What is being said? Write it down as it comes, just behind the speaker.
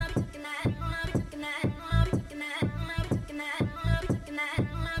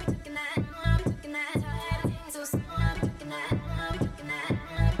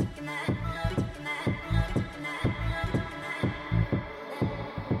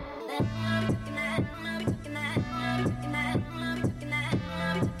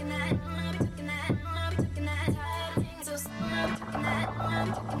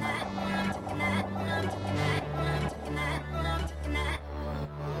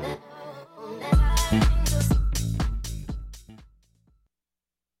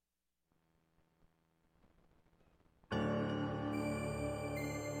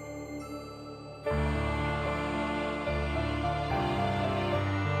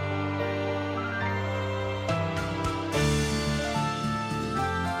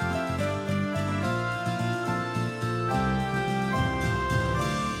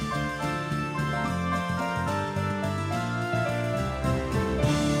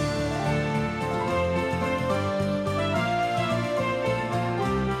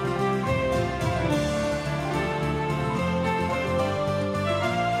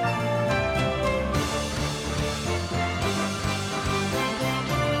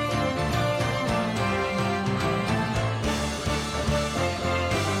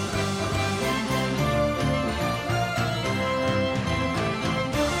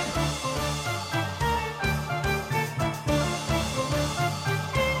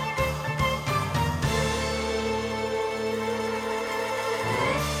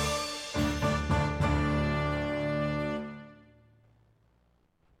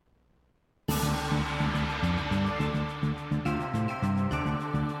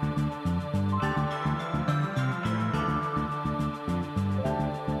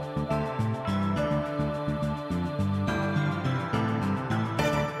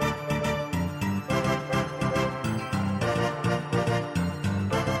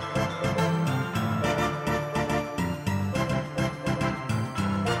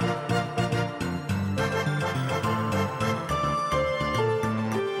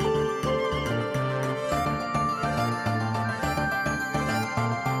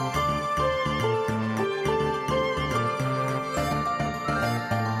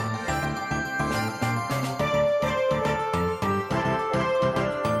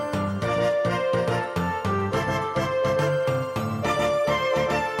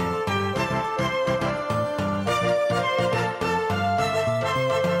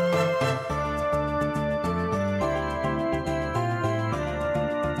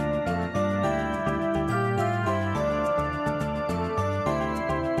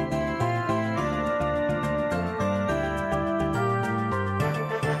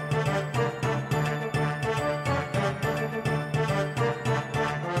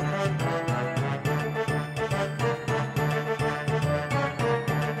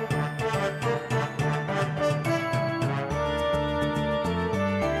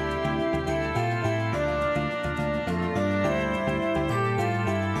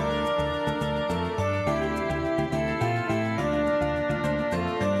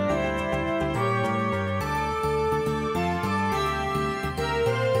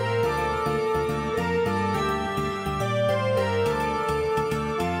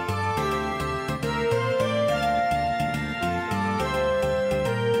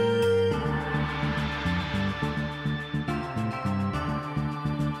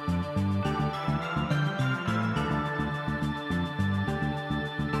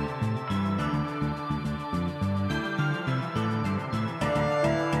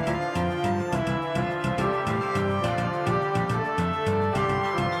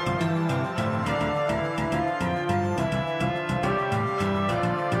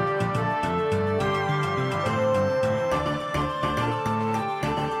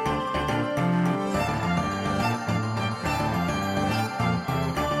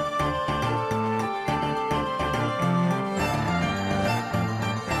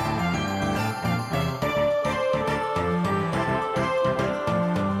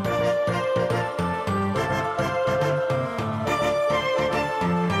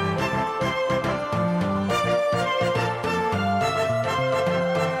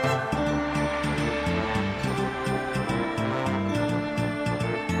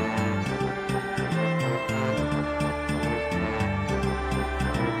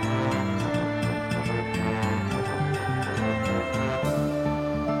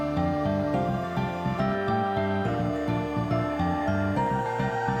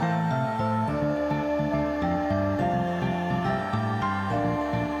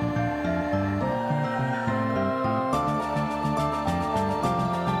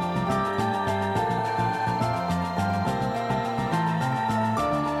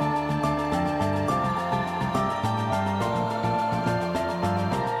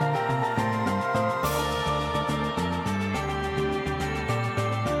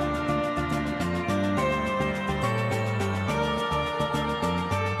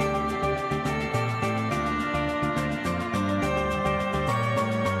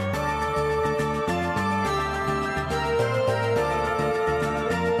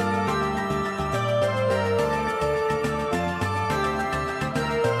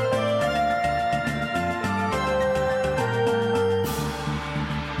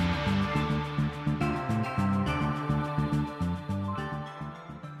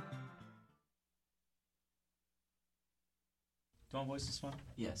want to voice this one?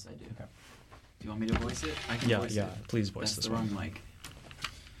 Yes, I do. Okay. Do you want me to voice it? I can voice it. Yeah, please voice this one. That's the wrong mic.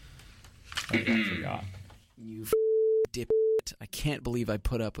 I forgot. You dip. I can't believe I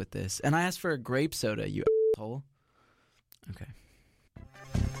put up with this. And I asked for a grape soda, you asshole. Okay.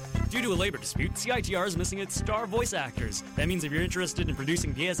 Due to a labor dispute, CITR is missing its star voice actors. That means if you're interested in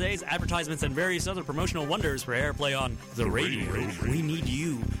producing PSAs, advertisements, and various other promotional wonders for airplay on the radio, we need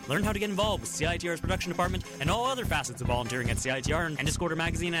you. Learn how to get involved with CITR's production department and all other facets of volunteering at CITR and Discorder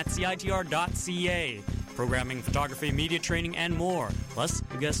magazine at CITR.ca. Programming, photography, media training, and more. Plus,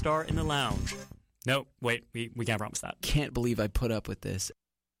 a guest star in the lounge. No, wait, we can't promise that. Can't believe I put up with this.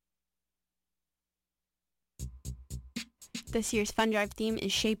 This year's Fund Drive theme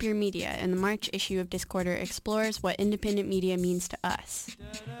is Shape Your Media, and the March issue of Discorder explores what independent media means to us.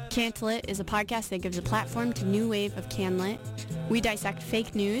 Cantlit is a podcast that gives a platform to new wave of Canlit. We dissect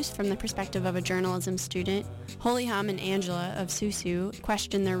fake news from the perspective of a journalism student. Holy Hum and Angela of Susu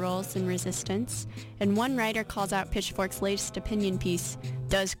question their roles in resistance. And one writer calls out Pitchfork's latest opinion piece,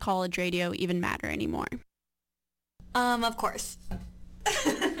 Does College Radio Even Matter Anymore? Of course.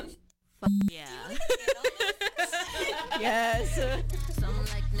 Yeah. Yes.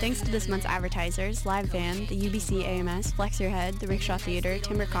 Thanks to this month's advertisers, Live Van, the UBC AMS, Flex Your Head, the Rickshaw Theater,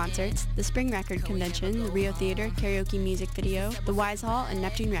 Timber Concerts, the Spring Record Convention, the Rio Theater, Karaoke Music Video, the Wise Hall, and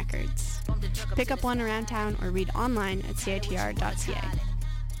Neptune Records. Pick up one around town or read online at citr.ca.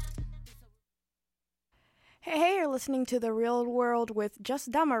 Hey, you're listening to The Real World with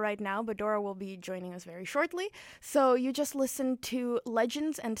just Dama right now, but Dora will be joining us very shortly. So you just listened to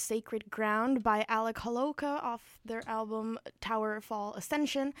Legends and Sacred Ground by Alec Holoka off their album Tower Fall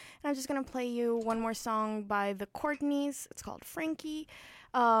Ascension. And I'm just going to play you one more song by the Courtneys. It's called Frankie.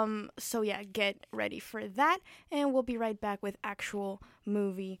 So yeah, get ready for that. And we'll be right back with actual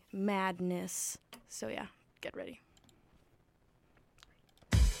movie madness. So yeah, get ready.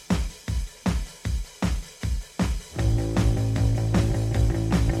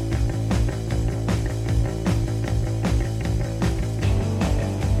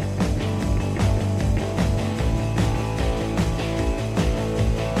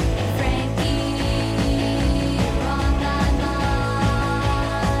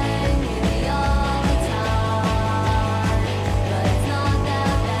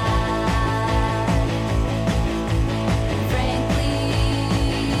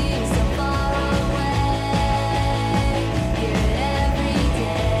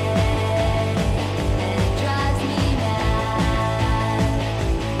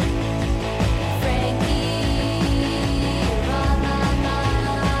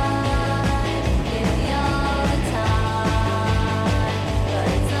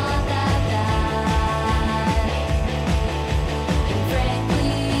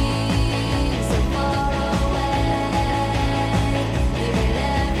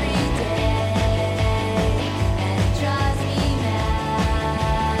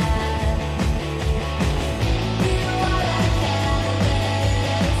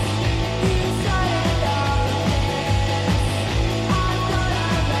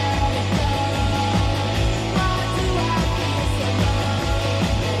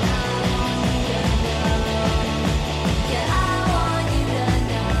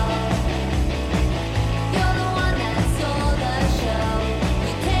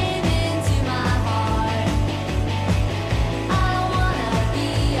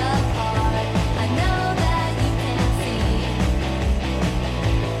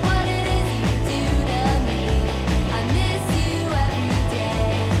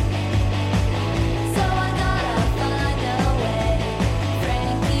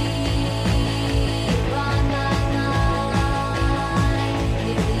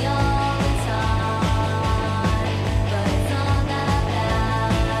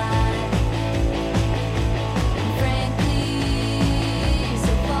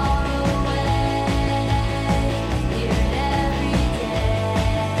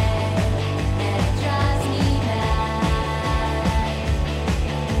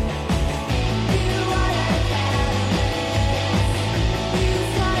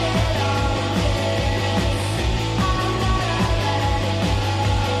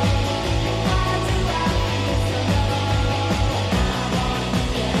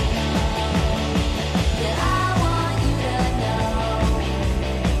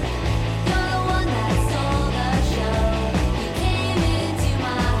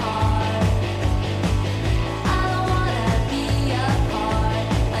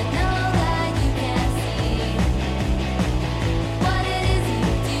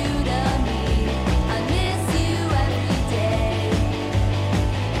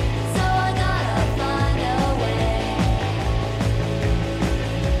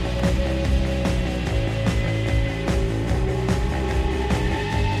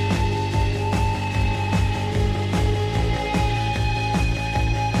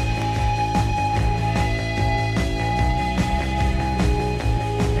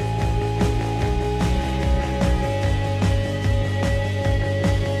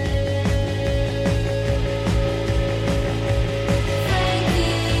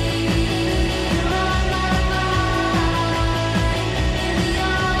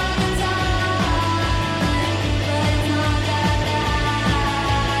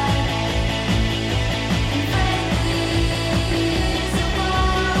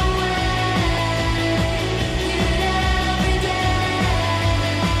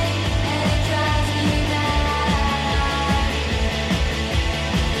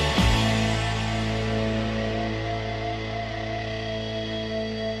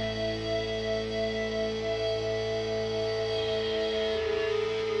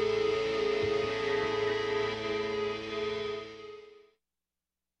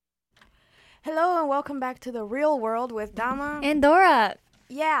 welcome back to The Real World with Dama. And Dora.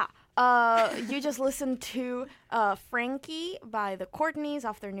 Yeah. You just listened to Frankie by the Courtneys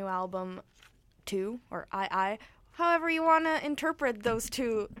off their new album 2, or I. However you want to interpret those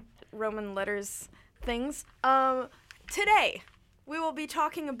two Roman letters things. Today, we will be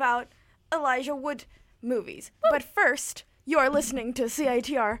talking about Elijah Wood movies. Woo! But first, you are listening to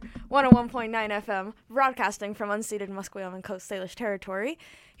CITR 101.9 FM, broadcasting from unceded Musqueam and Coast Salish territory,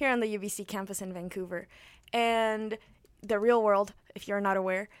 here on the UBC campus in Vancouver. And The Real World, if you're not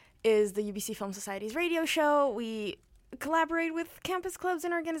aware, is the UBC Film Society's radio show. We collaborate with campus clubs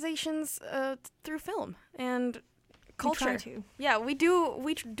and organizations through film and culture. We try to. Yeah, we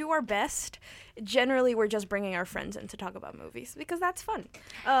do our best. Generally, we're just bringing our friends in to talk about movies because that's fun.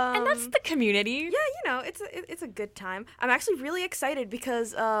 And that's the community. Yeah, it's a good time. I'm actually really excited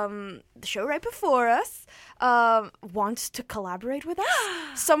because the show right before us wants to collaborate with us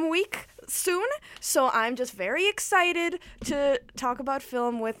some week soon. So I'm just very excited to talk about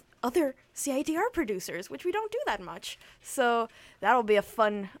film with other CITR producers, which we don't do that much. So that'll be a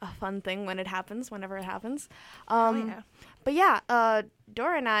fun thing when it happens, whenever it happens. But yeah,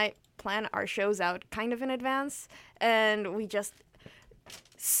 Dora and I plan our shows out kind of in advance, and we just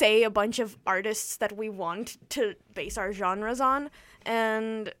say a bunch of artists that we want to base our genres on,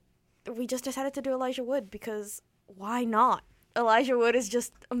 and we just decided to do Elijah Wood because why not? Elijah Wood is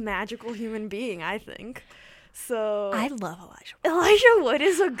just a magical human being, I think. So I love Elijah Wood. Elijah Wood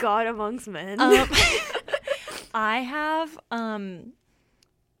is a god amongst men. I have,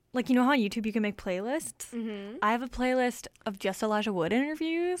 like, you know how on YouTube you can make playlists? Mm-hmm. I have a playlist of just Elijah Wood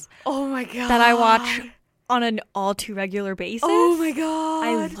interviews. Oh my god. That I watch on an all too regular basis. Oh my god.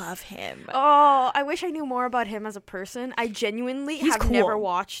 I love him. Oh, I wish I knew more about him as a person. I genuinely have never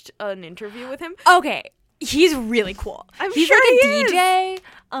watched an interview with him. Okay. He's really cool. He's sure like a DJ.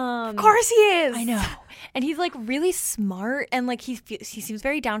 Of course he is. I know. And he's like really smart and like he seems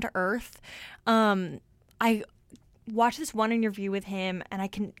very down to earth. I watched this one interview with him and I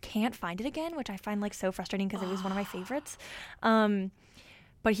can't find it again, which I find like so frustrating because it was one of my favorites.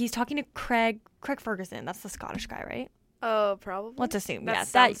 But he's talking to Craig Ferguson. That's the Scottish guy, right? Oh, probably. Let's assume.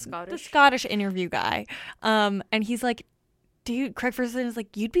 That's Scottish. The Scottish interview guy. And he's like, dude, Craig Ferguson is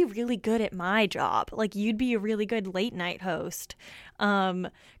like, you'd be really good at my job. Like, you'd be a really good late night host.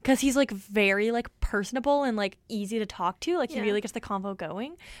 Because he's like very like personable and like easy to talk to. Like, he really gets the convo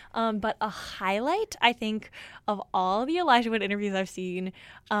going. But a highlight, I think, of all the Elijah Wood interviews I've seen,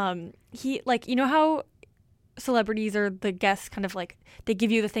 he like, you know how celebrities or the guests kind of like, they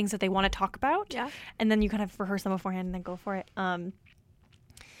give you the things that they want to talk about. Yeah. And then you kind of rehearse them beforehand and then go for it. I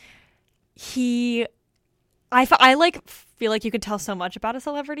like feel like you could tell so much about a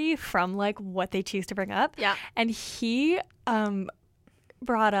celebrity from like what they choose to bring up. Yeah. And he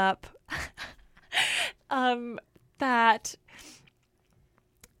brought up that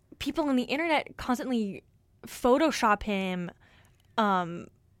people on the internet constantly Photoshop him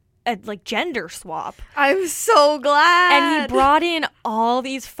at like gender swap. I'm so glad. And he brought in all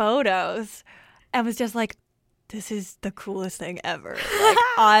these photos and was just like, this is the coolest thing ever. Like,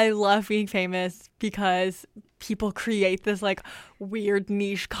 I love being famous because people create this like weird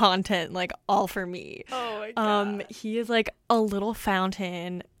niche content like all for me. Oh my god. He is like a little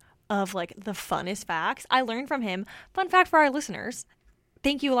fountain of like the funnest facts. I learned from him. Fun fact for our listeners.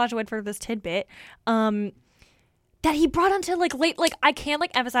 Thank you, Elijah Wood, for this tidbit. That he brought onto like late, like I can't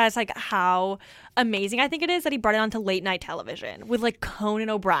like emphasize like how amazing I think it is that he brought it onto late night television with like Conan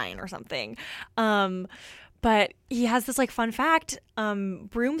O'Brien or something. But he has this like fun fact.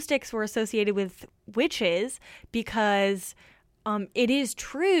 Broomsticks were associated with witches because it is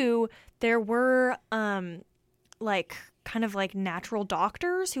true there were like kind of like natural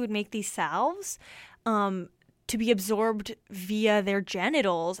doctors who would make these salves to be absorbed via their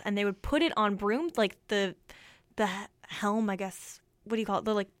genitals, and they would put it on brooms like the helm, I guess. What do you call it?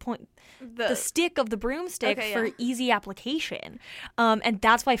 The like point, the stick of the broomstick for easy application. And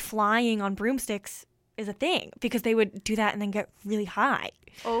that's why flying on broomsticks is a thing, because they would do that and then get really high.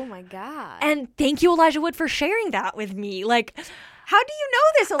 Oh my god. And thank you, Elijah Wood, for sharing that with me. Like, how do you know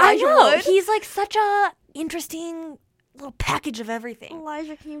this, Elijah Wood? He's like such a interesting little package of everything.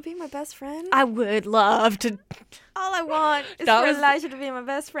 Elijah, can you be my best friend? I would love to. All I want is for Elijah to be my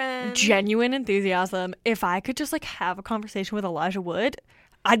best friend. Genuine enthusiasm. If I could just like have a conversation with Elijah Wood,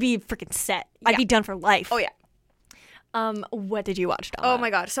 I'd be freaking set. I'd be done for life. Oh yeah. What did you watch, Dama? Oh my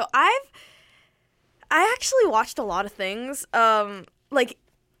god. So I actually watched a lot of things, like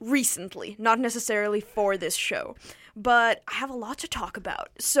recently, not necessarily for this show. but I have a lot to talk about.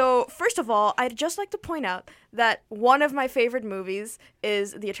 So, first of all, I'd just like to point out that one of my favorite movies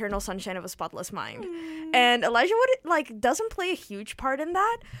is The Eternal Sunshine of a Spotless Mind. And Elijah Wood, doesn't play a huge part in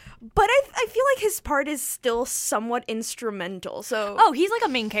that, but I feel like his part is still somewhat instrumental. So Oh, he's like a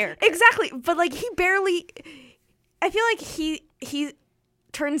main character. Exactly, but he barely... I feel like he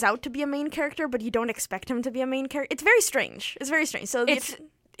turns out to be a main character, but you don't expect him to be a main character. It's very strange. So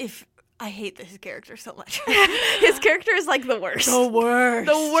I hate this character so much. his character is the worst. The worst.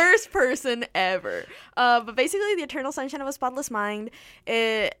 The worst person ever. But basically, The Eternal Sunshine of a Spotless Mind,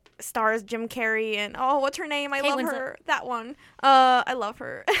 it stars Jim Carrey and, what's her name? I love her. That one. I love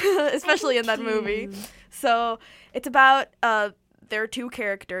her, especially in that movie. So it's about their two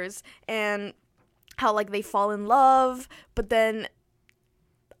characters and how they fall in love, but then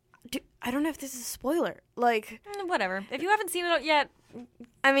I don't know if this is a spoiler. Whatever. If you haven't seen it yet,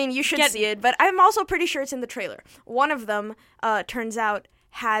 I mean, you should see it, but I'm also pretty sure it's in the trailer. One of them, turns out,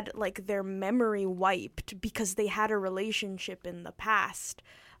 had, their memory wiped because they had a relationship in the past.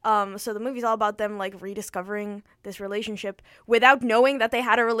 So the movie's all about them, rediscovering this relationship without knowing that they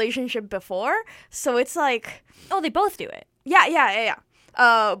had a relationship before. So it's oh, they both do it. Yeah.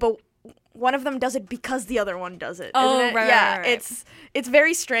 But one of them does it because the other one does it. Oh, isn't it? right, Yeah, right. It's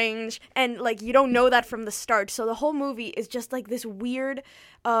very strange, and you don't know that from the start. So the whole movie is just this weird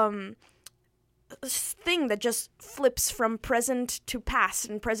thing that just flips from present to past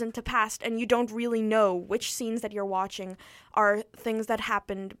and present to past, and you don't really know which scenes that you're watching are things that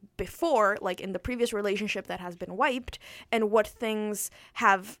happened before, in the previous relationship that has been wiped, and what things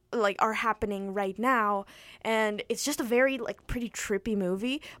have are happening right now. And it's just a very pretty trippy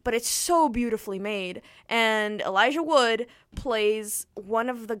movie, but it's so beautifully made. And Elijah Wood plays one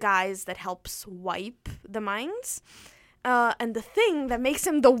of the guys that helps wipe the minds, and the thing that makes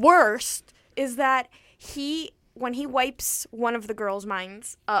him the worst is that when he wipes one of the girls'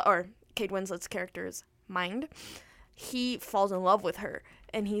 minds, or Kate Winslet's character's mind, he falls in love with her.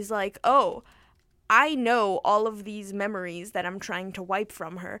 And he's like, oh, I know all of these memories that I'm trying to wipe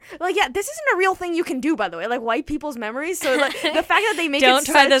from her. This isn't a real thing you can do, by the way. Wipe people's memories. So, the fact that they make Don't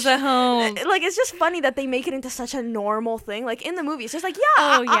try this at home. It's just funny that they make it into such a normal thing. In the movie, it's just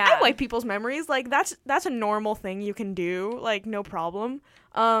I wipe people's memories. That's a normal thing you can do. No problem.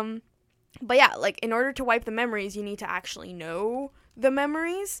 But yeah, in order to wipe the memories, you need to actually know the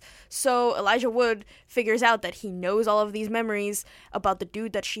memories. So Elijah Wood figures out that he knows all of these memories about the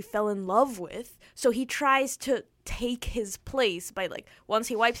dude that she fell in love with. So he tries to take his place by once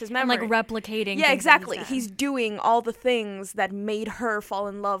he wipes his memory. And replicating. Yeah, exactly. He's doing all the things that made her fall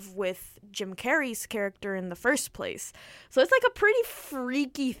in love with Jim Carrey's character in the first place. So it's a pretty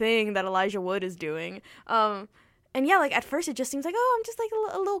freaky thing that Elijah Wood is doing. And yeah, at first it just seems I'm just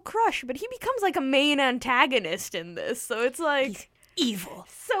a little crush, but he becomes a main antagonist in this. So it's He's evil.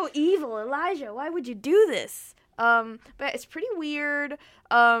 So evil, Elijah. Why would you do this? But it's pretty weird.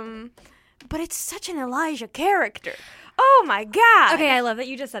 But it's such an Elijah character. Oh my god. Okay, I love that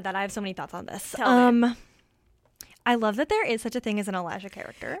you just said that. I have so many thoughts on this. Tell me. I love that there is such a thing as an Elijah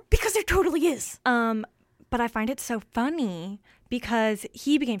character. Because there totally is. But I find it so funny because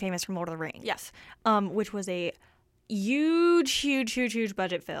he became famous from Lord of the Rings. Yes. Which was a huge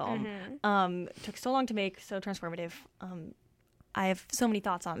budget film. Took so long to make, so transformative. I have so many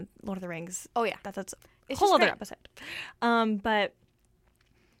thoughts on Lord of the Rings. Oh yeah, that's a whole other episode. But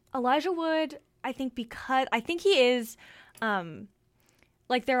Elijah Wood, I think he is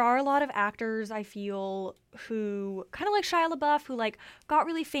there are a lot of actors I feel who kind of like Shia LaBeouf who got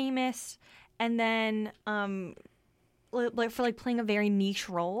really famous and then for playing a very niche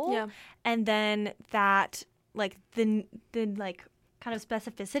role. Yeah. And then that the kind of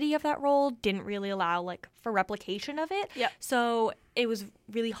specificity of that role didn't really allow for replication of it. Yeah. So it was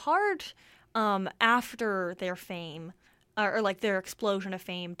really hard after their fame or their explosion of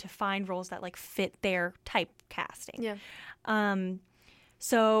fame to find roles that fit their typecasting. Yeah.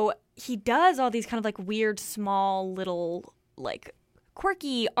 So he does all these kind of weird small little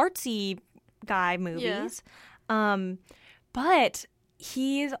quirky artsy guy movies. Yeah. But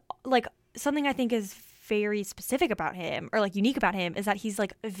he's something I think is very specific about him or unique about him is that he's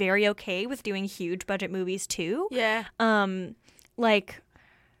very okay with doing huge budget movies too. Yeah. The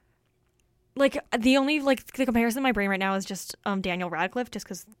only the comparison in my brain right now is just Daniel Radcliffe just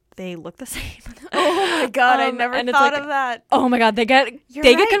because they look the same. Oh my god, I never thought of that. Oh my god, they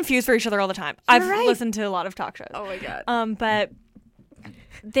get confused for each other all the time. I've listened to a lot of talk shows. Oh my god. But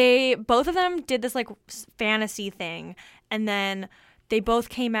both of them did this fantasy thing and then they both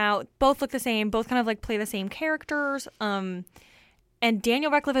came out, both look the same, both kind of play the same characters. And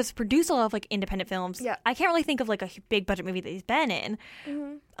Daniel Radcliffe has produced a lot of like independent films. Yeah. I can't really think of like a big budget movie that he's been in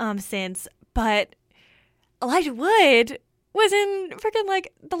since, but Elijah Wood was in freaking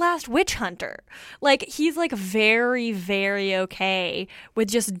like The Last Witch Hunter. Like he's like very, very okay with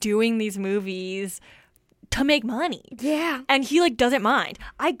just doing these movies to make money. Yeah. And he like doesn't mind.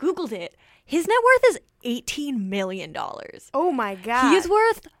 I Googled it. His net worth is $18 million. Oh my God. He is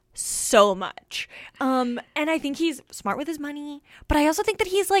worth so much. And I think he's smart with his money, but I also think that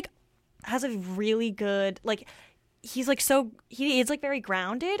he's like has a really good like he's like he is like very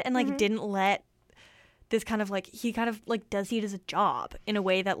grounded and like didn't let this kind of like he kind of like does see it as a job in a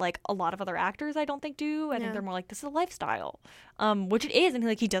way that like a lot of other actors I don't think do. I think they're more like this is a lifestyle, which it is, and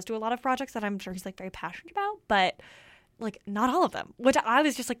like he does do a lot of projects that I'm sure he's like very passionate about, but like not all of them. Which I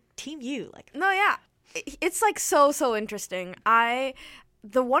was just like team you like. No, yeah, it's like so interesting.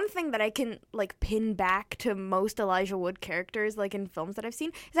 The one thing that I can like pin back to most Elijah Wood characters like in films that I've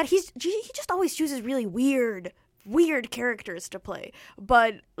seen is that he just always chooses really weird characters to play.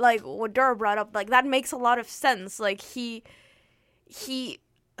 But like what Dora brought up, like that makes a lot of sense. Like he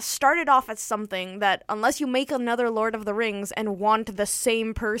started off as something that unless you make another Lord of the Rings and want the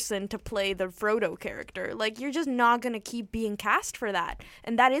same person to play the Frodo character, like you're just not gonna keep being cast for that.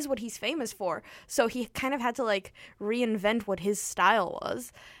 And that is what he's famous for. So he kind of had to like reinvent what his style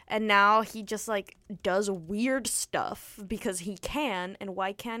was. And now he just like does weird stuff because he can. And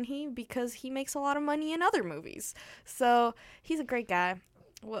why can he? Because he makes a lot of money in other movies. So he's a great guy.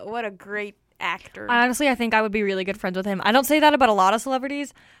 What a great actor. Honestly, I think I would be really good friends with him. I don't say that about a lot of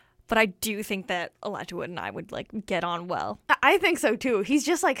celebrities, but I do think that Elijah Wood and I would like get on well. I think so too. He's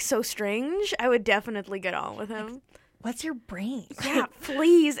just like so strange. I would definitely get on with him. What's your brain? Yeah,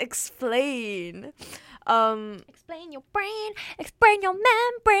 please explain. Explain your brain. Explain your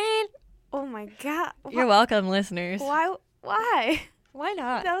membrane. Oh my God. You're welcome, listeners. Why? Why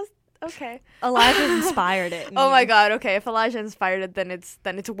not? That was okay. Elijah inspired it. Oh my God. Okay, if Elijah inspired it, then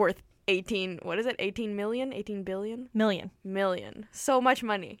it's worth 18 million? 18 billion? Million. So much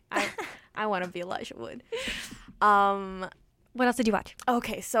money. I want to be Elijah Wood. What else did you watch?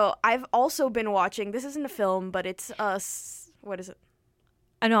 Okay, so I've also been watching, this isn't a film, but it's what is it?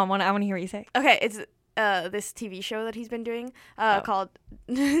 I know, I want to hear what you say. Okay, it's this TV show that he's been doing called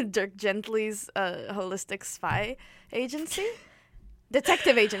Dirk Gently's Holistic Spy Agency.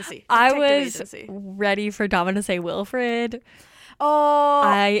 Detective Agency. I was ready for Dama to say Wilfred.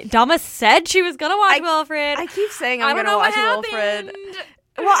 Oh, Dama said she was gonna watch Wilfred. I keep saying I'm gonna watch Wilfred.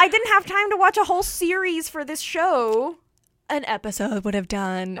 Well, I didn't have time to watch a whole series for this show. An episode would have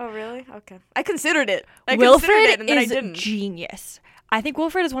done. Oh, really? Okay. I considered it. Wilfred and then I is didn't. Genius. I think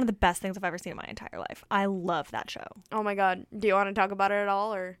Wilfred is one of the best things I've ever seen in my entire life. I love that show. Oh my God. Do you want to talk about it at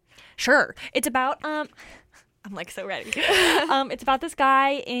all, or? Sure. It's about I'm like so ready. It's about this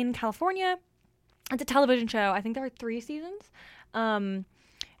guy in California. It's a television show. I think there are 3 seasons.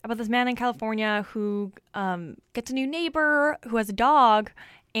 About this man in California who gets a new neighbor who has a dog,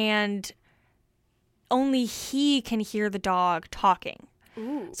 and only he can hear the dog talking.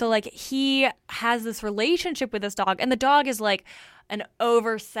 Ooh. So like he has this relationship with this dog, and the dog is like an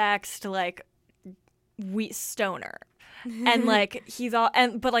oversexed like stoner. And like he's all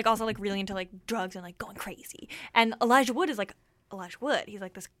but like also like really into like drugs and like going crazy. And Elijah Wood is like Elijah Wood. He's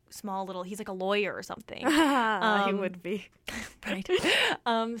like this small little, he's like a lawyer or something. He would be. Right.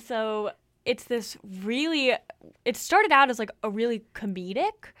 So it's this really, it started out as like a really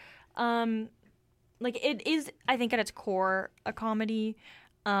comedic, like it is, I think at its core, a comedy,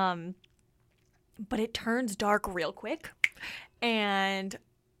 but it turns dark real quick. And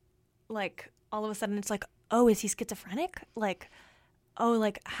like all of a sudden it's like, oh, is he schizophrenic? Like, oh,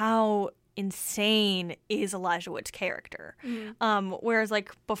 like how insane is Elijah Wood's character? Whereas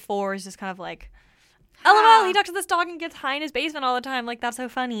like before it's just kind of like, LOL, he talks to this dog and gets high in his basement all the time. Like, that's so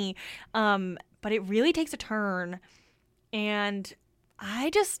funny. But it really takes a turn, and I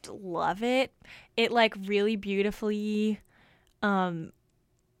just love it. It like really beautifully,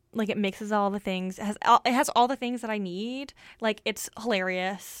 like it mixes all the things. It has all the things that I need. Like, it's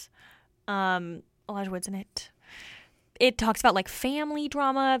hilarious. Elijah Wood's in it. It talks about like family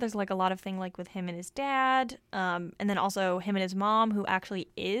drama. There's like a lot of thing like with him and his dad, and then also him and his mom, who actually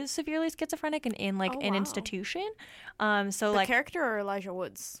is severely schizophrenic and in like an institution. So the like character or Elijah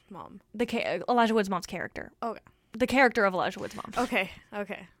Wood's mom? Elijah Wood's mom's character. Okay. The character of Elijah Wood's mom. Okay.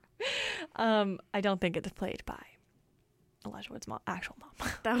 I don't think it's played by Elijah Wood's actual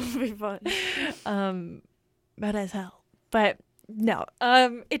mom. That would be fun. Bad as hell. But no.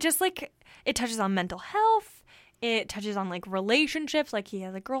 It just like it touches on mental health. It touches on like relationships. Like he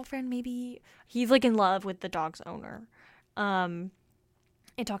has a girlfriend, maybe he's like in love with the dog's owner.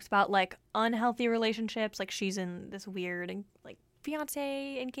 It talks about like unhealthy relationships. Like she's in this weird like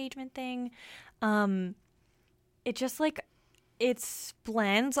fiance engagement thing. It just like it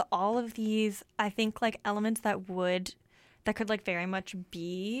blends all of these, I think, like elements that could like very much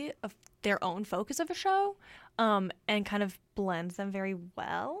be their own focus of a show, and kind of blends them very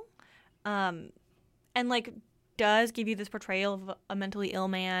well, and like does give you this portrayal of a mentally ill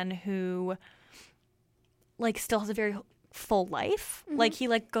man who like still has a very full life. Mm-hmm. Like he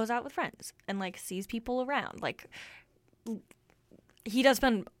like goes out with friends and like sees people around. Like he does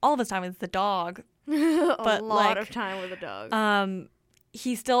spend all of his time with the dog. a lot of time with the dog.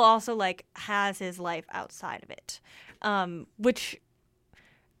 He still also like has his life outside of it, which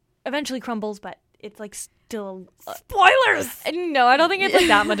eventually crumbles, but it's like still spoilers. No, I don't think it's like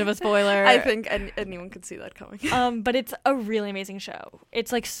that much of a spoiler. I think anyone could see that coming. But it's a really amazing show.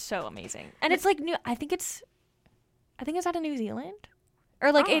 It's like so amazing, and it's like new. I think it's out of New Zealand,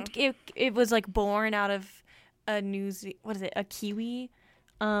 or like it was like born out of a a Kiwi,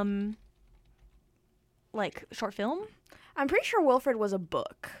 like short film. I'm pretty sure Wilfred was a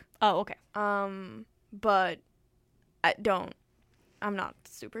book. Oh, okay. But I'm not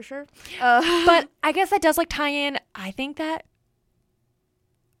super sure. But I guess that does like tie in. I think that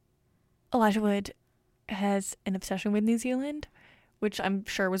Elijah Wood has an obsession with New Zealand, which I'm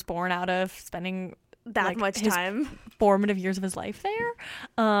sure was born out of spending that like, much time, formative years of his life there.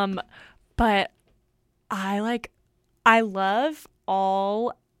 But I love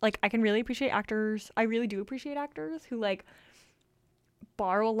all, like, I can really appreciate actors. I really do appreciate actors who like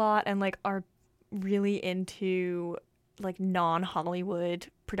borrow a lot and like are really into like non-Hollywood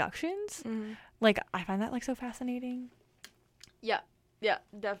productions. Mm-hmm. Like I find that like so fascinating. Yeah,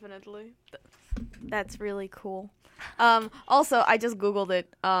 definitely. That's really cool. Also, I just Googled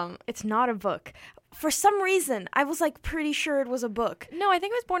it. It's not a book. For some reason, I was like pretty sure it was a book. No, I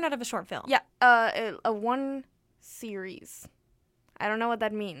think it was born out of a short film. Yeah, a one series. I don't know what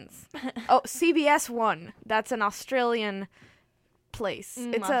that means. Oh, CBS One. That's an Australian place.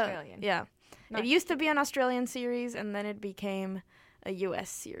 It's Australian. Yeah. It used to be an Australian series, and then it became a U.S.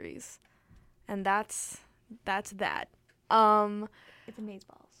 series. And that's that. It's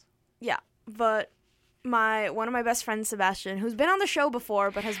amazeballs. Yeah, but one of my best friends, Sebastian, who's been on the show before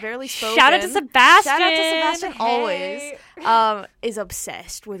but has barely spoken. Shout out to Sebastian. Always. Is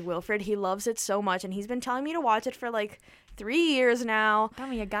obsessed with Wilfred. He loves it so much, and he's been telling me to watch it for like 3 years now. Tell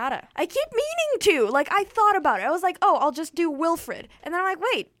me you gotta. I keep meaning to. Like, I thought about it. I was like, oh, I'll just do Wilfred. And then I'm like,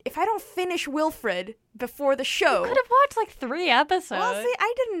 wait, if I don't finish Wilfred before the show. You could have watched like 3 episodes. Well, see,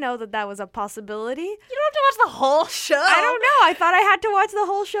 I didn't know that was a possibility. You don't have to watch the whole show. I don't know. I thought I had to watch the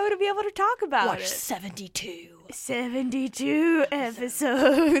whole show to be able to talk about Watch it. 72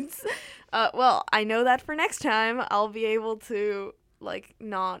 episodes. Well, I know that for next time I'll be able to, like,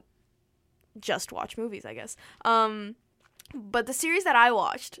 not just watch movies, I guess. But the series that I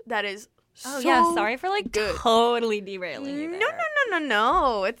watched that is sorry for like good. Totally derailing you there.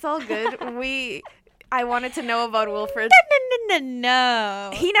 No, it's all good. I wanted to know about Wilfred.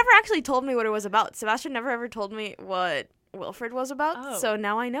 No. He never actually told me what it was about. Sebastian never ever told me what Wilfred was about, so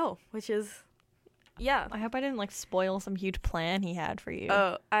now I know, which is, yeah. I hope I didn't like spoil some huge plan he had for you.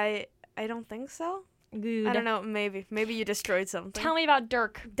 Oh, I don't think so. Good. I don't know, maybe you destroyed something. Tell me about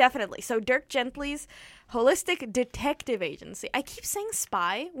Dirk. Definitely. So Dirk Gently's holistic detective agency. I keep saying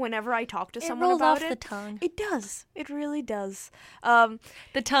spy whenever I talk to someone about it. It rolls off the tongue. It does. It really does.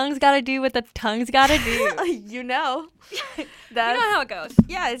 The tongue's gotta do what the tongue's gotta do. You know. You know how it goes.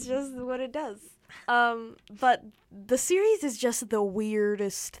 Yeah, it's just what it does. But the series is just the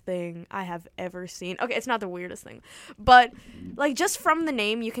weirdest thing I have ever seen. Okay, it's not the weirdest thing, but like just from the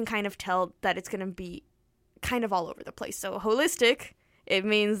name, you can kind of tell that it's gonna be kind of all over the place. So holistic, it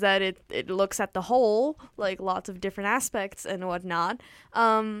means that it looks at the whole, like lots of different aspects and whatnot.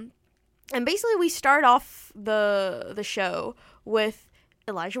 And basically we start off the show with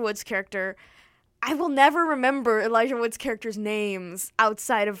Elijah Wood's character. I will never remember Elijah Wood's characters' names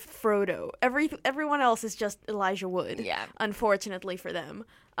outside of Frodo. Everyone else is just Elijah Wood. Yeah. Unfortunately for them.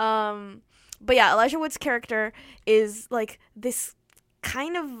 But yeah, Elijah Wood's character is like this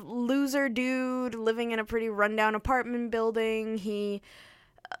kind of loser dude living in a pretty rundown apartment building. He,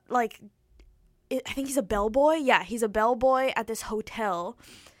 I think he's a bellboy. Yeah, he's a bellboy at this hotel.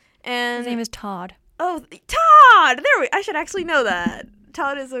 And his name is Todd. Oh, Todd! I should actually know that.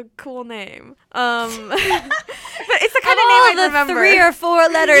 Todd is a cool name. But it's the kind of name I remember. 3 or 4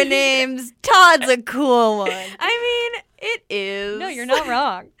 letter names, Todd's a cool one. I mean, it is. No, you're not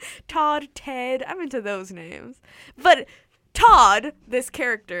wrong. Todd, Ted, I'm into those names. But Todd, this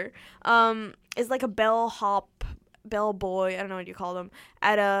character, is like a bellhop bellboy, I don't know what you call them,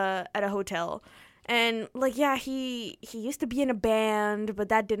 at a hotel. And, like, yeah, he used to be in a band, but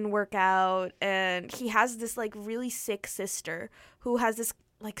that didn't work out. And he has this, like, really sick sister who has this,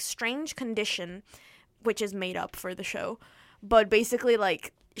 like, strange condition, which is made up for the show. But basically,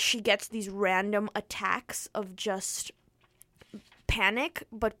 like, she gets these random attacks of just panic,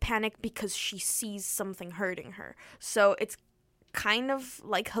 but panic because she sees something hurting her. So it's kind of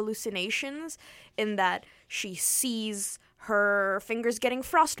like hallucinations in that she sees her fingers getting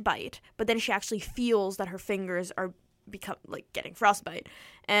frostbite, but then she actually feels that her fingers are getting frostbite,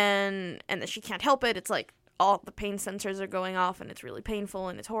 and that she can't help it. It's like all the pain sensors are going off, and it's really painful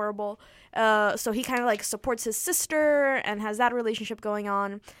and it's horrible. So he kind of like supports his sister and has that relationship going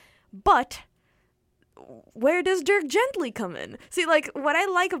on. But where does Dirk Gently come in? See, like, what I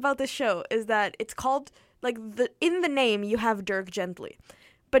like about this show is that it's called, like, in the name you have Dirk Gently,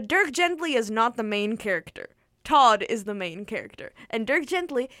 but Dirk Gently is not the main character. Todd is the main character. And Dirk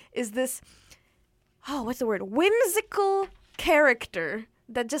Gently is this, whimsical character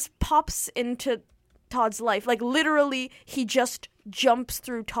that just pops into Todd's life. Like, literally, he just jumps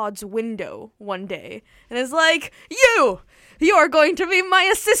through Todd's window one day and is like, you're going to be my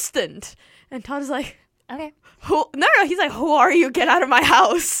assistant. And Todd's like, Okay. He's like, who are you? Get out of my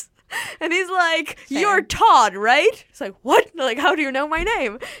house. And he's like, you're Todd, right? It's like, what? Like, how do you know my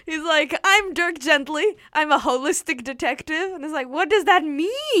name? He's like, I'm Dirk Gently. I'm a holistic detective. And it's like, what does that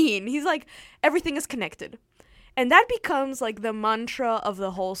mean? He's like, everything is connected. And that becomes, like, the mantra of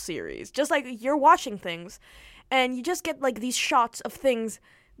the whole series. Just like you're watching things, and you just get, like, these shots of things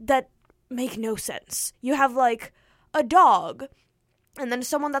that make no sense. You have, like, a dog, and then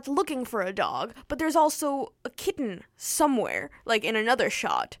someone that's looking for a dog, but there's also a kitten somewhere, like, in another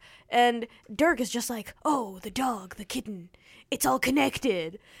shot. And Dirk is just like, oh, the dog, the kitten, it's all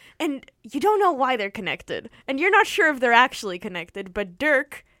connected. And you don't know why they're connected. And you're not sure if they're actually connected, but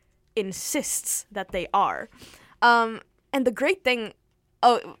Dirk insists that they are. And the great thing,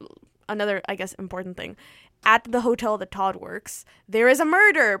 another, I guess, important thing, at the hotel that Todd works, there is a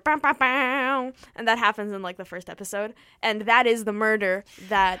murder. Bow, bow, bow. And that happens in, like, the first episode. And that is the murder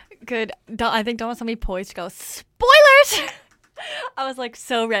that... Good. I think Dama saw me poised to go, spoilers! I was, like,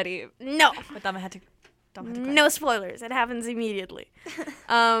 so ready. No. But Dama had to no spoilers. It happens immediately.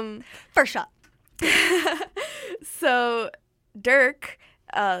 First shot. So, Dirk...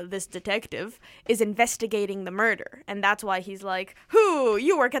 this detective is investigating the murder, and that's why he's like,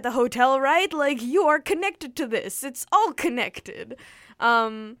 you work at the hotel, right? Like, you are connected to this. It's all connected.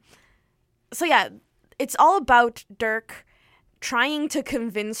 So yeah, it's all about Dirk trying to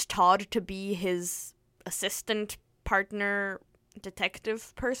convince Todd to be his assistant, partner,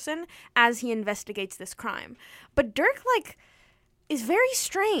 detective person as he investigates this crime. But Dirk, like, is very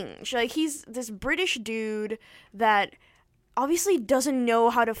strange. Like, he's this British dude that obviously doesn't know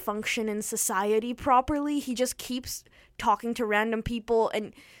how to function in society properly. He just keeps talking to random people,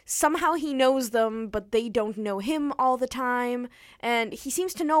 and somehow he knows them, but they don't know him all the time. And he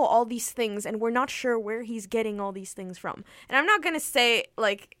seems to know all these things, and we're not sure where he's getting all these things from. And I'm not going to say,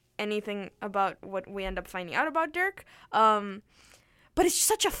 like, anything about what we end up finding out about Dirk, but it's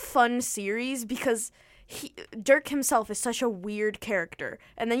such a fun series because Dirk himself is such a weird character.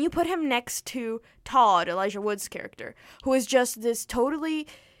 And then you put him next to Todd, Elijah Wood's character, who is just this totally,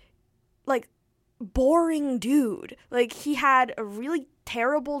 like, boring dude. Like, he had a really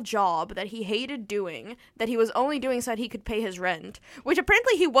terrible job that he hated doing, that he was only doing so that he could pay his rent, which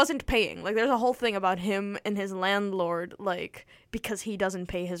apparently he wasn't paying. Like, there's a whole thing about him and his landlord, like, because he doesn't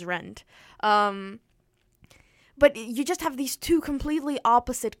pay his rent. But you just have these two completely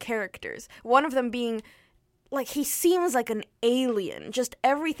opposite characters. One of them being, like, he seems like an alien. Just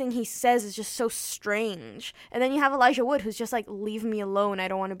everything he says is just so strange. And then you have Elijah Wood, who's just like, leave me alone, I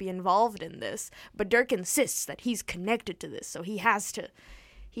don't want to be involved in this. But Dirk insists that he's connected to this, so he has to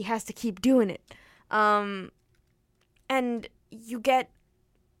keep doing it. And you get,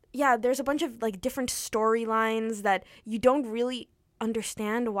 there's a bunch of, like, different storylines that you don't really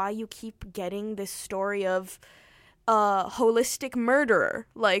understand why you keep getting this story of a holistic murderer.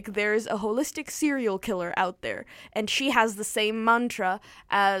 Like, there's a holistic serial killer out there, and she has the same mantra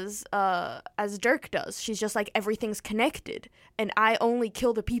as Dirk does. She's just like, everything's connected, and I only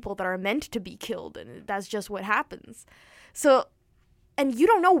kill the people that are meant to be killed, and that's just what happens. So, and you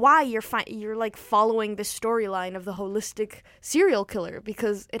don't know why you're like following this storyline of the holistic serial killer,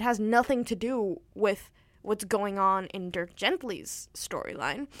 because it has nothing to do with what's going on in Dirk Gently's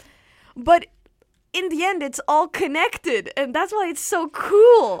storyline. But in the end, it's all connected, and that's why it's so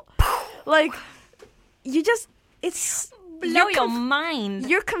cool. Like, it's blow your mind.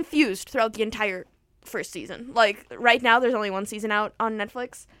 You're confused throughout the entire first season. Like, right now, there's only one season out on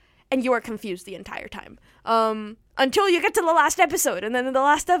Netflix, and you are confused the entire time. Until you get to the last episode, and then in the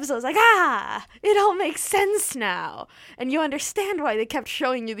last episode, it's like, it all makes sense now. And you understand why they kept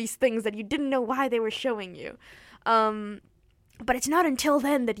showing you these things that you didn't know why they were showing you. But it's not until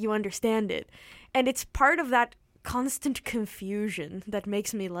then that you understand it. And it's part of that constant confusion that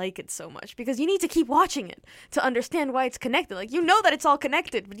makes me like it so much, because you need to keep watching it to understand why it's connected. Like, you know that it's all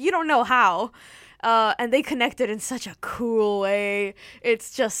connected, but you don't know how. And they connect it in such a cool way.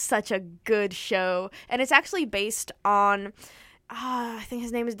 It's just such a good show. And it's actually based on, I think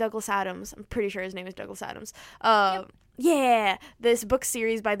his name is Douglas Adams. I'm pretty sure his name is Douglas Adams. Yep. Yeah, this book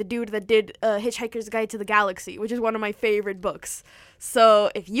series by the dude that did Hitchhiker's Guide to the Galaxy, which is one of my favorite books. So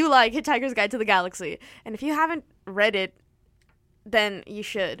if you like Hitchhiker's Guide to the Galaxy, and if you haven't read it, then you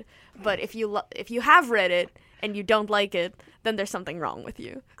should. But if you have read it and you don't like it, then there's something wrong with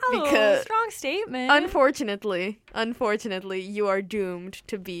you. Oh, because strong statement. Unfortunately, you are doomed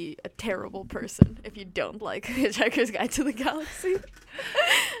to be a terrible person if you don't like Hitchhiker's Guide to the Galaxy.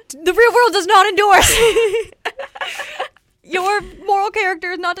 The real world does not endorse. Your moral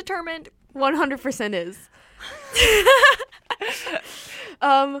character is not determined. 100% is.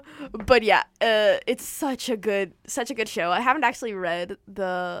 But yeah, it's such a good show. I haven't actually read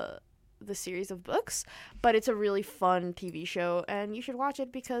the series of books, but it's a really fun TV show, and you should watch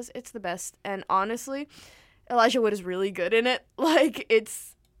it because it's the best. And honestly, Elijah Wood is really good in it. Like,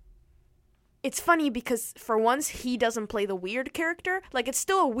 it's funny because for once he doesn't play the weird character. Like, it's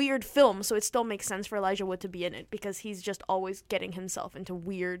still a weird film, so it still makes sense for Elijah Wood to be in it because he's just always getting himself into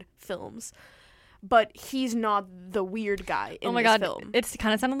weird films. But he's not the weird guy in this film. It's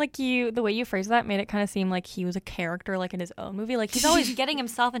kind of sounded like the way you phrased that made it kind of seem like he was a character, like in his own movie. Like, he's always getting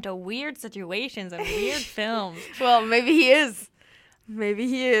himself into weird situations and weird films. Well, maybe he is.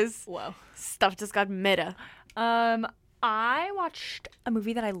 Whoa. Stuff just got meta. I watched a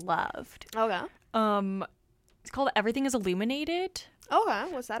movie that I loved. Okay. It's called Everything is Illuminated. Okay,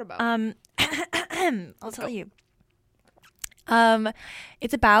 what's that about? I'll tell you.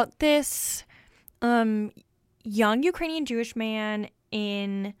 It's about this young Ukrainian Jewish man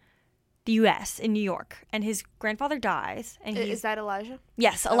in the U.S., in New York, and his grandfather dies. And is that Elijah?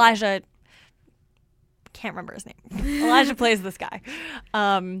 Yes, Elijah. Can't remember his name. Elijah plays this guy.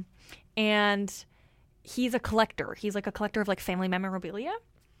 And he's a collector. He's like a collector of like family memorabilia.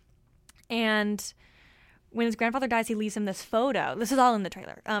 And when his grandfather dies, he leaves him this photo. This is all in the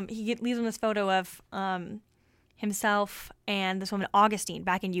trailer. He leaves him this photo of himself and this woman, Augustine,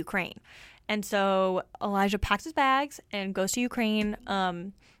 back in Ukraine. And so Elijah packs his bags and goes to Ukraine,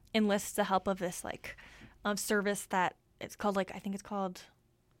 enlists the help of this like service that it's called like, I think it's called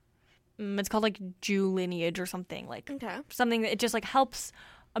like Jew lineage or something, like something that it just like helps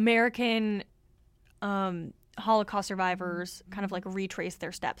American Holocaust survivors kind of like retrace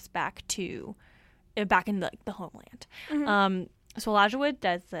their steps back in the homeland. Mm-hmm. So Elijah Wood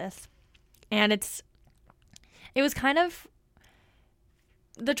does this, and it was kind of,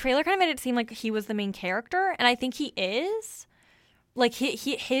 the trailer kind of made it seem like he was the main character, and I think he is. Like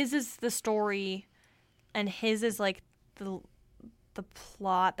his is the story, and his is like the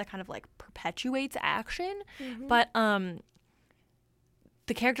plot that kind of like perpetuates action. Mm-hmm. But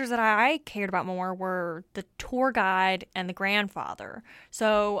the characters that I cared about more were the tour guide and the grandfather.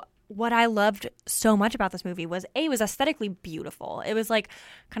 So what I loved so much about this movie was it was aesthetically beautiful. It was like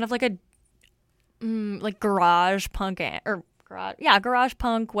kind of like a like garage punk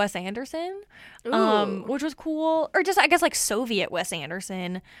Wes Anderson, which was cool, or just I guess like Soviet Wes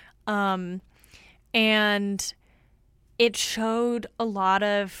Anderson, and it showed a lot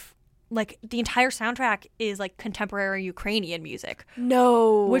of like the entire soundtrack is like contemporary Ukrainian music.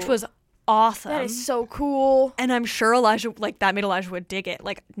 No, which was awesome. That is so cool, and I'm sure that made Elijah Wood dig it,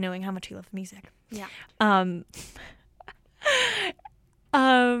 like knowing how much he loved music. Yeah.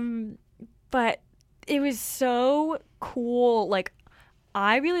 But it was so cool. Like,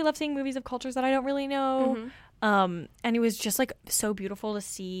 I really love seeing movies of cultures that I don't really know. Mm-hmm. And it was just like so beautiful to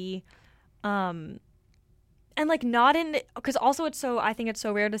see. And like not in, because also I think it's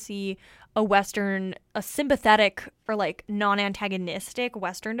so rare to see a sympathetic or like non-antagonistic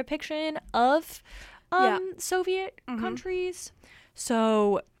Western depiction of Soviet mm-hmm. countries.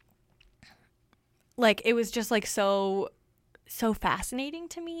 So like it was just like so fascinating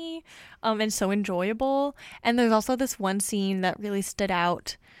to me, and so enjoyable. And there's also this one scene that really stood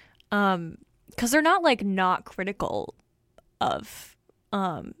out, because they're not critical of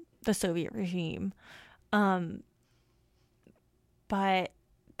the Soviet regime, but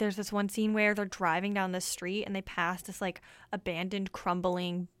there's this one scene where they're driving down the street and they pass this like abandoned,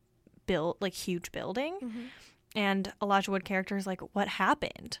 crumbling huge building. Mm-hmm. And Elijah Wood character is like, what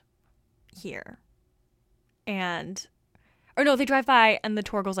happened here? Or no, they drive by and the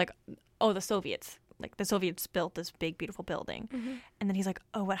tour goes like, oh, the Soviets built this big, beautiful building. Mm-hmm. And then he's like,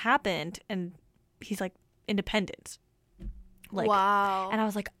 oh, what happened? And he's like, independence. Like, wow. and I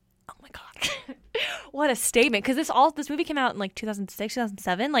was like, oh my God, what a statement. Because this movie came out in like 2006,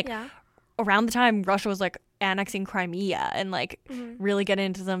 2007. Like around the time Russia was like annexing Crimea and like really getting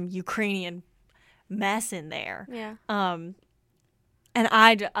into some Ukrainian mess in there. Yeah. And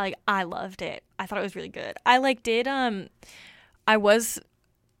I loved it. I thought it was really good. I when I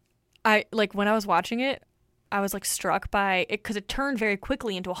was watching it, I was like struck by it because it turned very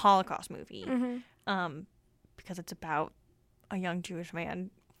quickly into a Holocaust movie. Because it's about a young Jewish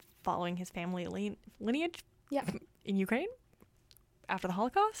man following his family lineage in Ukraine after the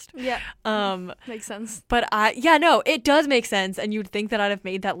Holocaust. Yeah. Makes sense. But it does make sense. And you'd think that I'd have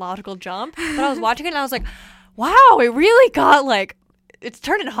made that logical jump. But I was watching it and I was like, wow, it really got like, it's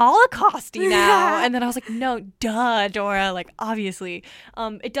turning Holocausty now. And then I was like, no, duh, Dora. Like, obviously.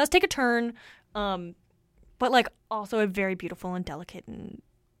 It does take a turn. But like also a very beautiful and delicate and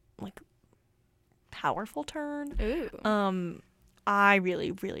like powerful turn. Ooh. I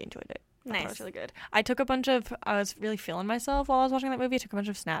really, really enjoyed it. I thought it was really good. I was really feeling myself while I was watching that movie. I took a bunch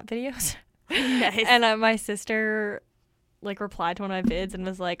of Snap videos. Nice. And my sister like replied to one of my vids and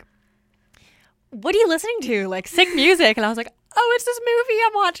was like, what are you listening to? Like sick music. And I was like, oh, it's this movie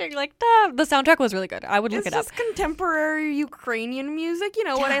I'm watching. Like, duh. The soundtrack was really good. I would look it up. It's just contemporary Ukrainian music. You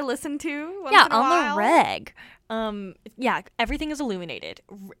know what I listen to once in a on while. the reg. Everything is illuminated.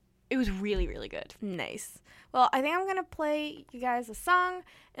 It was really, really good. Nice. Well, I think I'm going to play you guys a song,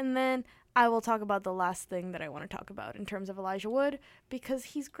 and then I will talk about the last thing that I want to talk about in terms of Elijah Wood, because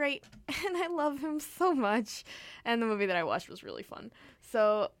he's great, and I love him so much, and the movie that I watched was really fun.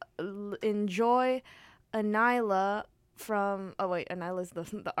 So enjoy Anila from... Oh, wait, Anila's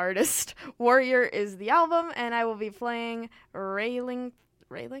the artist. Warrior is the album, and I will be playing Railing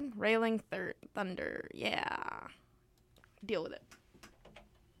Thunder. Yeah. Deal with it.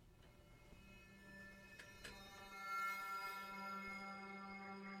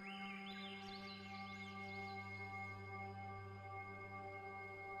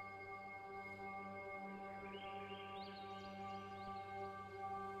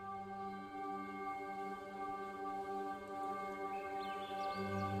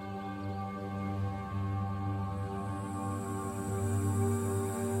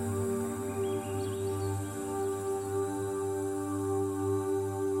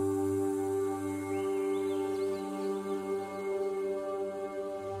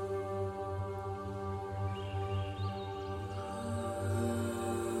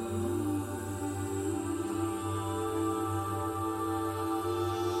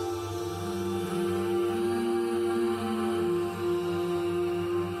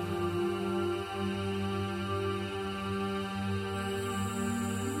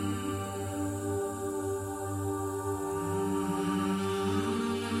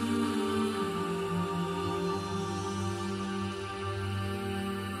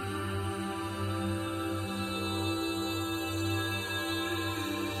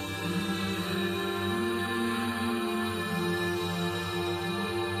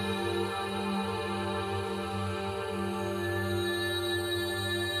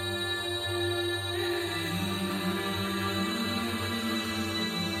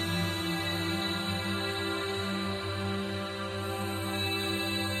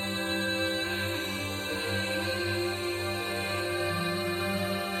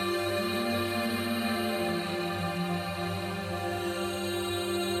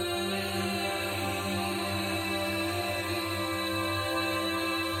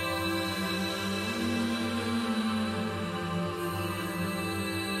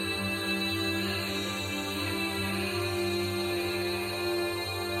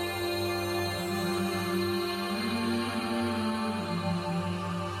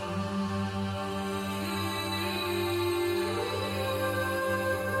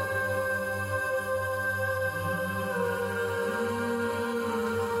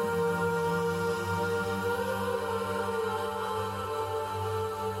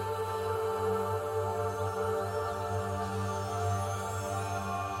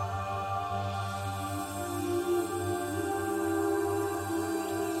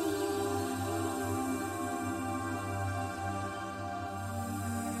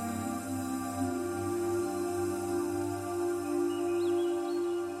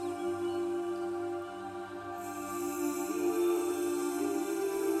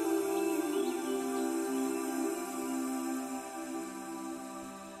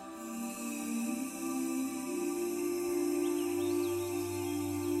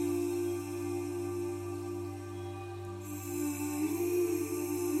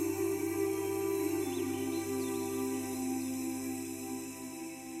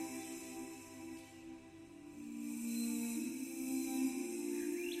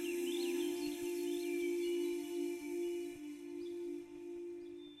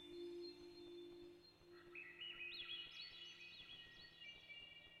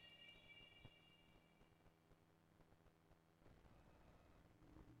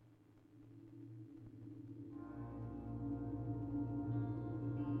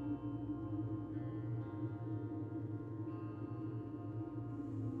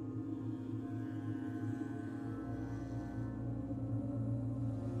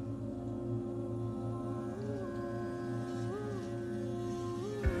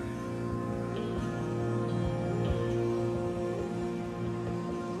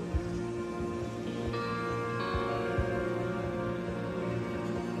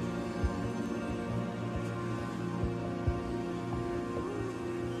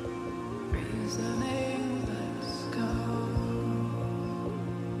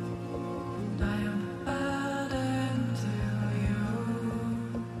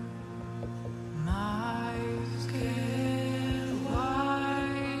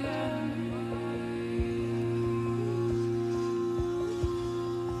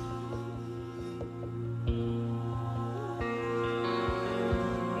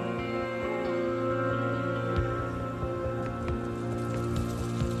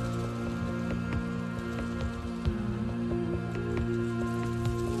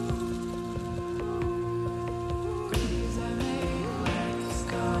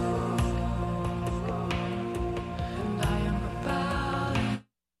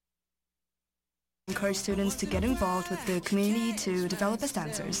 Encourage students to get involved with the community to develop as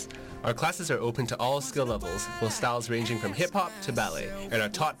dancers. Our classes are open to all skill levels, with styles ranging from hip-hop to ballet, and are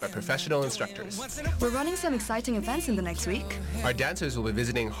taught by professional instructors. We're running some exciting events in the next week. Our dancers will be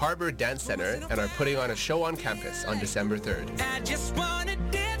visiting Harbor Dance Center and are putting on a show on campus on December 3rd.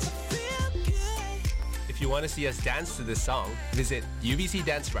 If you want to see us dance to this song, visit UBC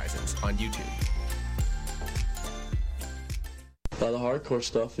Dance Horizons on YouTube. The hardcore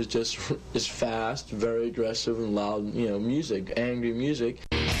stuff is fast, very aggressive and loud, music, angry music.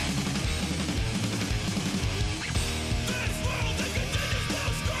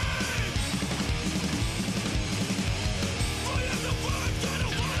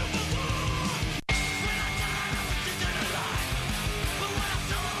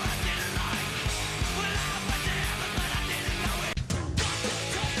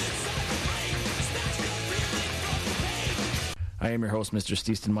 I am your host, Mr.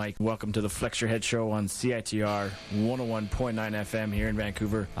 Steeston Mike. Welcome to the Flex Your Head Show on CITR 101.9 FM here in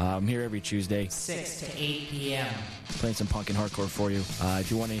Vancouver. I'm here every Tuesday, 6 to 8 p.m. playing some punk and hardcore for you.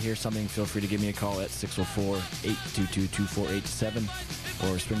 If you want to hear something, feel free to give me a call at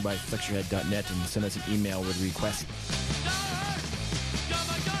 604-822-2487 or swing by flexyourhead.net and send us an email with a request.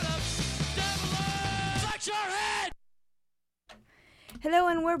 Hello,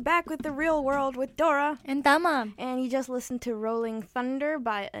 and we're back with The Real World with Dora and Dama. And you just listened to Rolling Thunder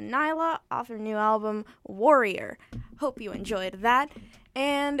by Anila off her new album, Warrior. Hope you enjoyed that.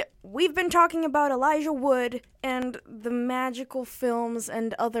 And we've been talking about Elijah Wood and the magical films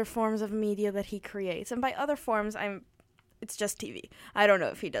and other forms of media that he creates. And by other forms, it's just TV. I don't know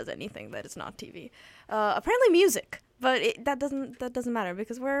if he does anything that is not TV. Apparently music. But that doesn't matter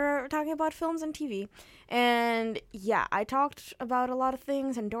because we're talking about films and TV. And yeah, I talked about a lot of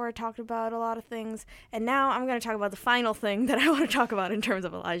things and Dora talked about a lot of things. And now I'm going to talk about the final thing that I want to talk about in terms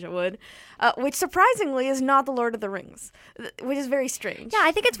of Elijah Wood, which surprisingly is not The Lord of the Rings, which is very strange. Yeah,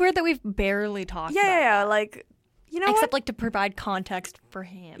 I think it's weird that we've barely talked about Yeah, that. like, you know Except what? like to provide context for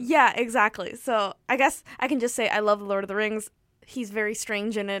him. Yeah, exactly. So I guess I can just say I love The Lord of the Rings. He's very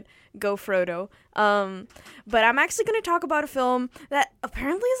strange in it. Go Frodo. But I'm actually going to talk about a film that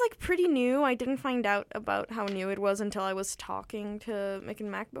apparently is like pretty new. I didn't find out about how new it was until I was talking to Mick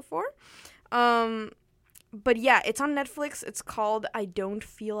and Mac before. But yeah, it's on Netflix. It's called I Don't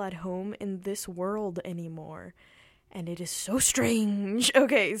Feel at Home in This World Anymore. And it is so strange.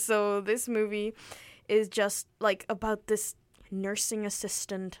 Okay, so this movie is just like about this nursing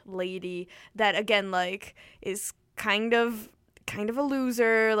assistant lady that again like is kind of a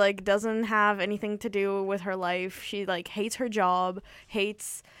loser, like doesn't have anything to do with her life. She like hates her job,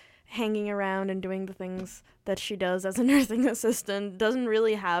 hates hanging around and doing the things that she does as a nursing assistant, doesn't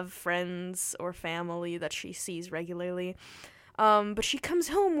really have friends or family that she sees regularly. But she comes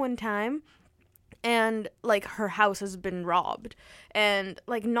home one time and like her house has been robbed and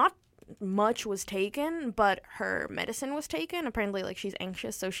like not much was taken, but her medicine was taken. Apparently like she's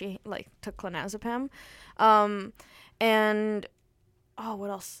anxious, so she like took clonazepam. And what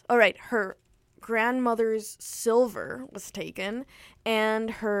else? Oh, right. Her grandmother's silver was taken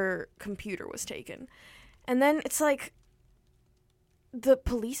and her computer was taken. And then it's like the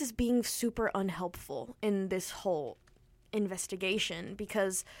police is being super unhelpful in this whole investigation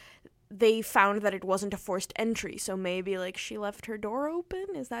because they found that it wasn't a forced entry. So maybe like she left her door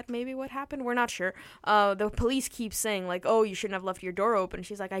open. Is that maybe what happened? We're not sure. The police keep saying like, oh, you shouldn't have left your door open.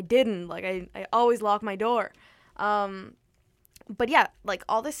 She's like, I didn't. Like I always lock my door. But yeah, like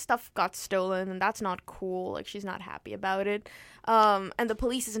all this stuff got stolen and that's not cool. Like she's not happy about it. And the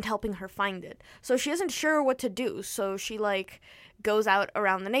police isn't helping her find it. So she isn't sure what to do. So she like goes out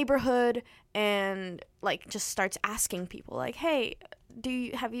around the neighborhood and like just starts asking people like, hey,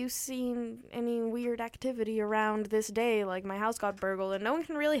 have you seen any weird activity around this day? Like my house got burgled and no one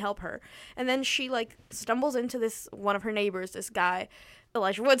can really help her. And then she like stumbles into this one of her neighbors, this guy,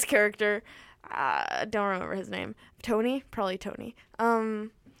 Elijah Wood's character. I don't remember his name. Tony? Probably Tony.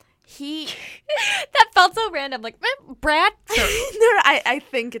 That felt so random. Like, Brad? Sure. I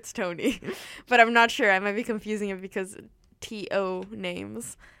think it's Tony, but I'm not sure. I might be confusing it because T.O.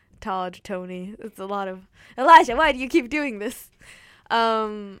 names. Todd, Tony. It's a lot of... Elijah, why do you keep doing this?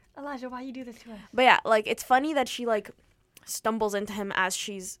 Elijah, why you do this to us? But yeah, like, it's funny that she, like, stumbles into him as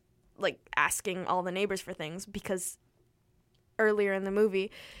she's, like, asking all the neighbors for things, because earlier in the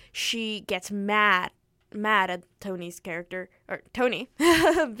movie, she gets mad at Tony's character, or Tony,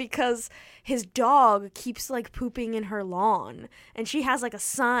 because his dog keeps, like, pooping in her lawn, and she has, like, a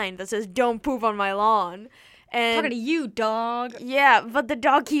sign that says, "Don't poop on my lawn." And talking to you, dog. Yeah, but the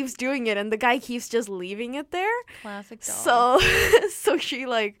dog keeps doing it, and the guy keeps just leaving it there. Classic dog. So she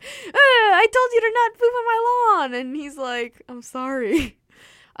like, I told you to not poop on my lawn, and he's like, I'm sorry.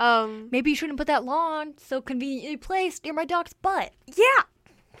 Maybe you shouldn't put that lawn so conveniently placed near my dog's butt. Yeah,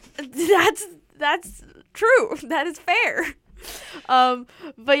 that's true. That is fair.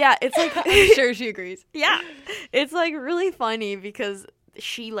 But yeah, it's like I'm sure she agrees. Yeah, it's like really funny because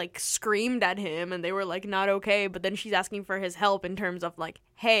she like screamed at him and they were like not okay, but then she's asking for his help in terms of like,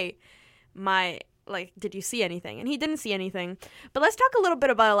 hey, did you see anything? And he didn't see anything. But let's talk a little bit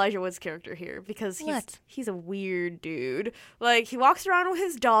about Elijah Wood's character here, because he's a weird dude. Like, he walks around with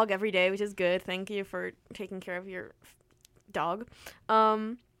his dog every day, which is good. Thank you for taking care of your dog.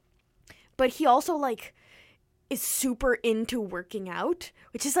 But he also like is super into working out,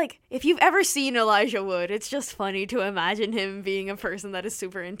 which is like, if you've ever seen Elijah Wood, it's just funny to imagine him being a person that is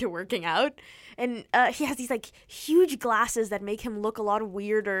super into working out. And he has these like huge glasses that make him look a lot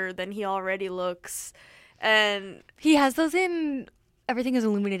weirder than he already looks. And he has those in Everything Is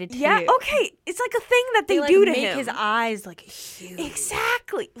Illuminated too. Yeah, okay. It's like a thing that they like, do to make him. His eyes like huge.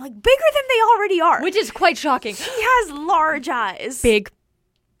 Exactly. Like bigger than they already are. Which is quite shocking. He has large eyes. Big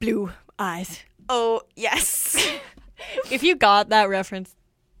blue eyes. Oh, yes. If you got that reference,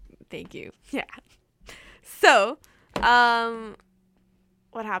 thank you. Yeah. So,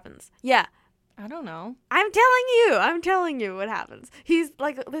 what happens? Yeah. I don't know. I'm telling you what happens. He's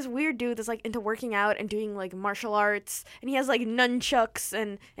like this weird dude that's like into working out and doing like martial arts, and he has like nunchucks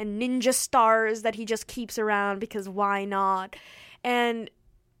and ninja stars that he just keeps around because why not? And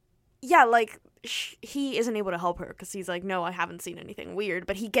yeah, like he isn't able to help her because he's like, no, I haven't seen anything weird.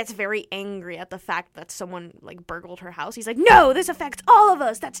 But he gets very angry at the fact that someone like burgled her house. He's like, no, this affects all of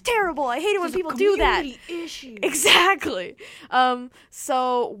us. That's terrible. I hate it when people do that. Issue. Exactly.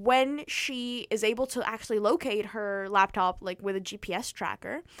 So when she is able to actually locate her laptop like with a GPS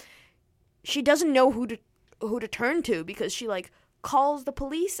tracker, she doesn't know who to turn to, because she like calls the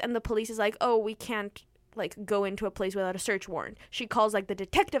police, and the police is like, oh, we can't like go into a place without a search warrant. She calls like the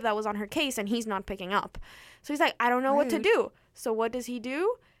detective that was on her case, and he's not picking up. So he's like, I don't know what to do. So what does he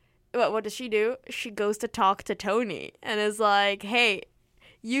do? What does she do? She goes to talk to Tony and is like, hey,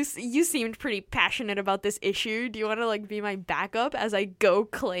 you seemed pretty passionate about this issue. Do you want to like be my backup as I go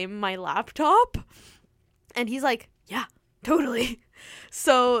claim my laptop? And he's like, yeah, totally.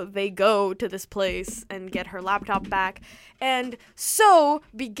 So they go to this place and get her laptop back. And so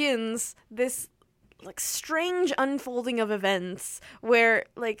begins this like strange unfolding of events where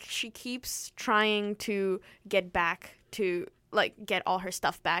like she keeps trying to get back to like get all her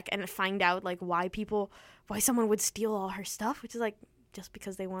stuff back and find out like why someone would steal all her stuff, which is like just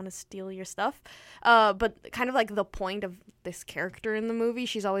because they want to steal your stuff. But kind of like the point of this character in the movie,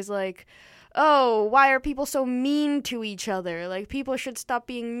 she's always like, oh, why are people so mean to each other? Like, people should stop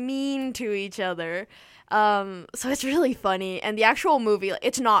being mean to each other. So it's really funny. And the actual movie,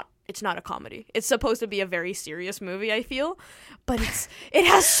 it's not a comedy. It's supposed to be a very serious movie, I feel. But it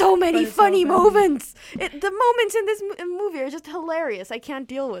has so many funny moments. The moments in this movie are just hilarious. I can't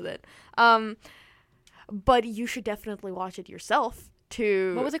deal with it. But you should definitely watch it yourself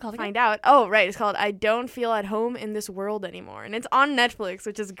to what was it called find out. Oh, right. It's called I Don't Feel at Home in This World Anymore. And it's on Netflix,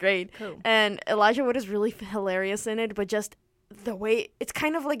 which is great. Cool. And Elijah Wood is really hilarious in it, but just the way... It's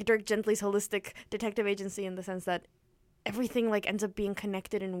kind of like Dirk Gently's holistic detective agency in the sense that everything like ends up being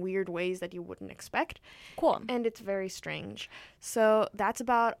connected in weird ways that you wouldn't expect. Cool. And it's very strange. So that's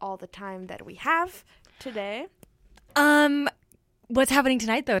about all the time that we have today. What's happening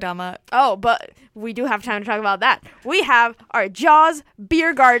tonight though, Dama? Oh, but we do have time to talk about that. We have our Jaws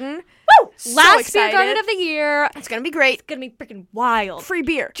Beer Garden. Woo! Last beer garden of the year. It's gonna be great. It's gonna be freaking wild. Free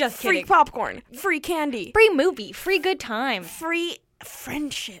beer. Just free kidding. popcorn. Free candy. Free movie. Free good time. Free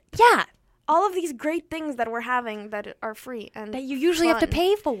friendship. Yeah. All of these great things that we're having that are free and that you usually have to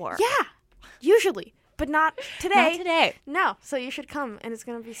pay for. Yeah, usually. but not today. Not today. No, so you should come, and it's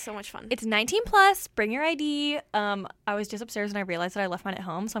going to be so much fun. It's 19 plus. Bring your ID. I was just upstairs and I realized that I left mine at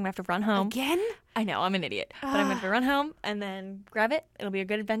home, so I'm gonna have to run home. Again? I know, I'm an idiot, but I'm gonna have to run home and then grab it. It'll be a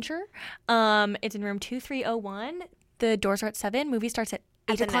good adventure. It's in room 2301. The doors are at 7. Movie starts at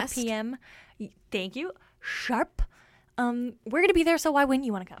 8 o'clock p.m. Thank you. Sharp. We're gonna be there, so why wouldn't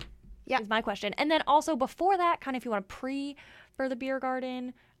you want to come? Yeah, is my question. And then also before that, kind of if you want to for the beer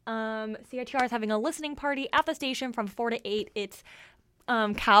garden, CITR is having a listening party at the station from 4 to 8. It's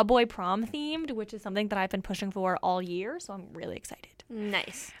cowboy prom themed, which is something that I've been pushing for all year, so I'm really excited.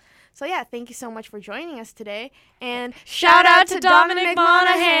 Nice. So yeah, thank you so much for joining us today, and shout out to Dominic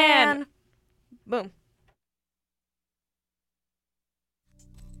Monaghan. Boom.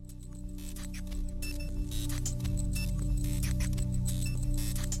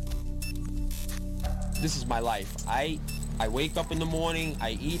 This is my life. I wake up in the morning,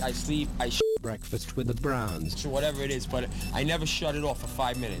 I eat, I sleep, I breakfast with the Browns. So whatever it is, but I never shut it off for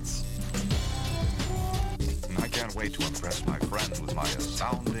 5 minutes. I can't wait to impress my friends with my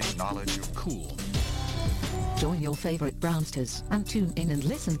astounding knowledge of cool. Join your favorite Brownsters and tune in and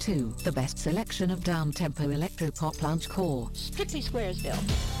listen to the best selection of down-tempo electro-pop lounge core. Strictly Squaresville.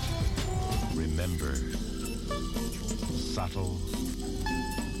 Remember, subtle,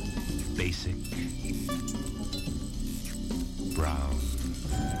 basic, brown.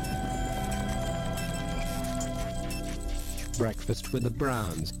 Breakfast with the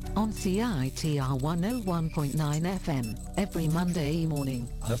Browns. On CITR 101.9 FM every Monday morning.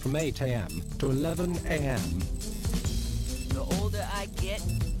 From 8 a.m. to 11 a.m. The older I get,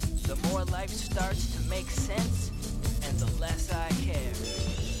 the more life starts to make sense, and the less I care.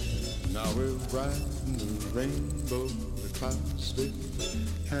 Now we're riding the rainbow to Clarksville,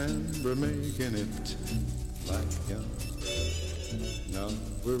 and we're making it like young. Now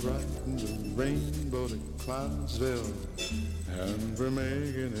we're riding the rainbow to Clarksville, and we're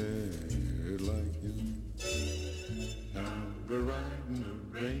making it like young. Now we're riding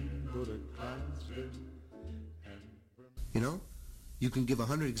the rainbow to Clarksville. You know, you can give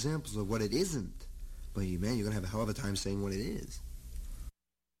 100 examples of what it isn't, but man, you're gonna have a hell of a time saying what it is.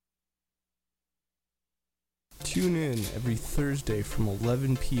 Tune in every Thursday from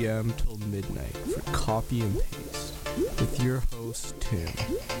 11 p.m. till midnight for Copy and Paste with your host, Tim,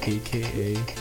 a.k.a.